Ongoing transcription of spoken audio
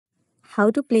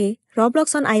how to play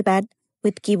Roblox on iPad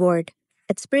with keyboard.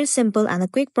 It's pretty simple and a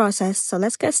quick process, so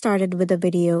let's get started with the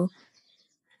video.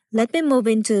 Let me move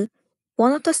into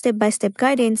one of the step-by-step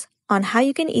guidance on how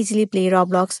you can easily play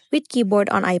Roblox with keyboard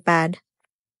on iPad.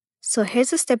 So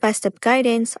here's a step-by-step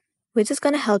guidance which is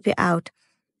going to help you out.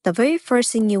 The very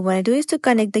first thing you want to do is to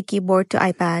connect the keyboard to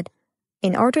iPad.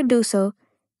 In order to do so,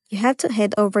 you have to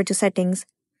head over to settings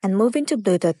and move into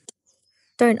Bluetooth.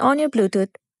 Turn on your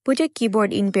Bluetooth, put your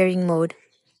keyboard in pairing mode.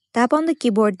 Tap on the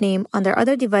keyboard name on their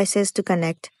other devices to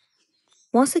connect.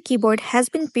 Once the keyboard has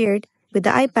been paired with the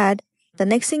iPad, the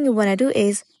next thing you want to do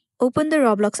is open the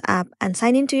Roblox app and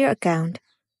sign into your account.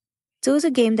 Choose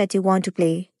a game that you want to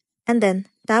play, and then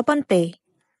tap on play.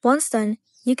 Once done,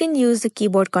 you can use the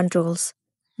keyboard controls.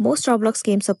 Most Roblox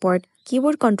games support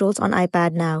keyboard controls on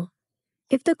iPad now.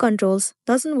 If the controls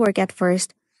doesn't work at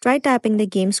first, try tapping the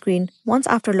game screen once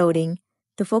after loading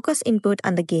to focus input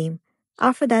on the game.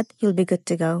 After that, you'll be good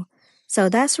to go. So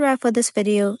that's a wrap for this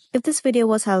video. If this video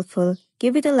was helpful,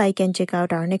 give it a like and check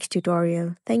out our next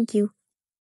tutorial. Thank you.